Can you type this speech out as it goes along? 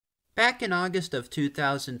Back in August of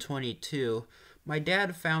 2022, my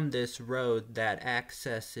dad found this road that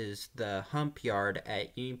accesses the hump yard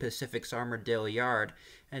at Union Pacific's Armourdale yard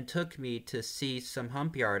and took me to see some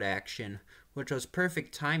hump yard action, which was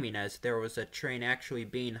perfect timing as there was a train actually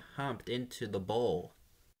being humped into the bowl.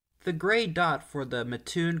 The gray dot for the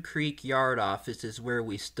Matoon Creek yard office is where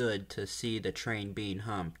we stood to see the train being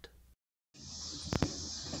humped.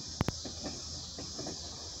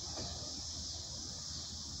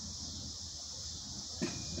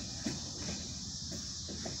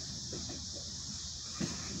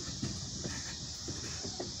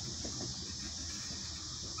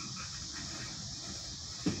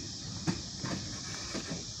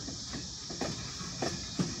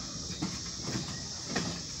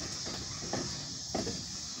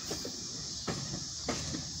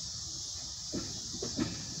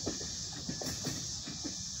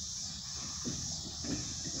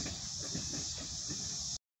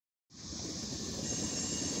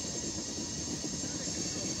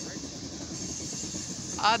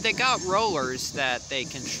 They got rollers that they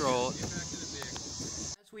control.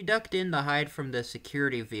 As we ducked in to hide from the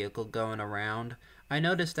security vehicle going around, I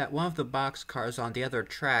noticed that one of the boxcars on the other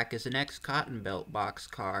track is an ex-Cotton Belt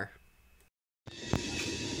boxcar.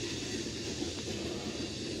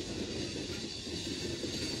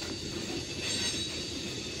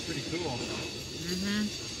 Pretty cool.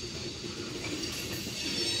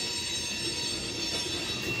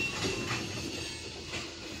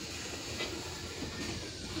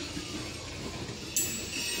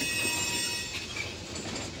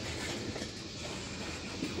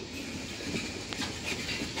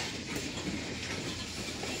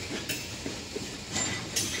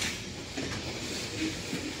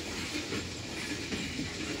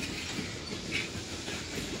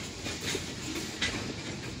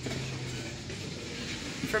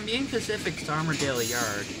 From Union Pacific's Armourdale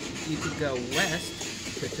yard, you could go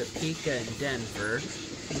west to Topeka and Denver,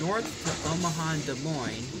 north to Omaha and Des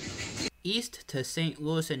Moines, east to St.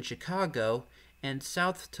 Louis and Chicago, and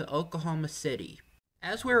south to Oklahoma City.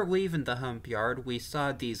 As we were leaving the hump yard, we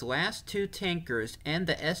saw these last two tankers and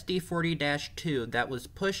the SD-40-2 that was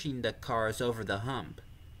pushing the cars over the hump,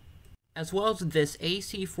 as well as this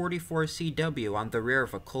AC-44CW on the rear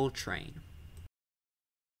of a coal train.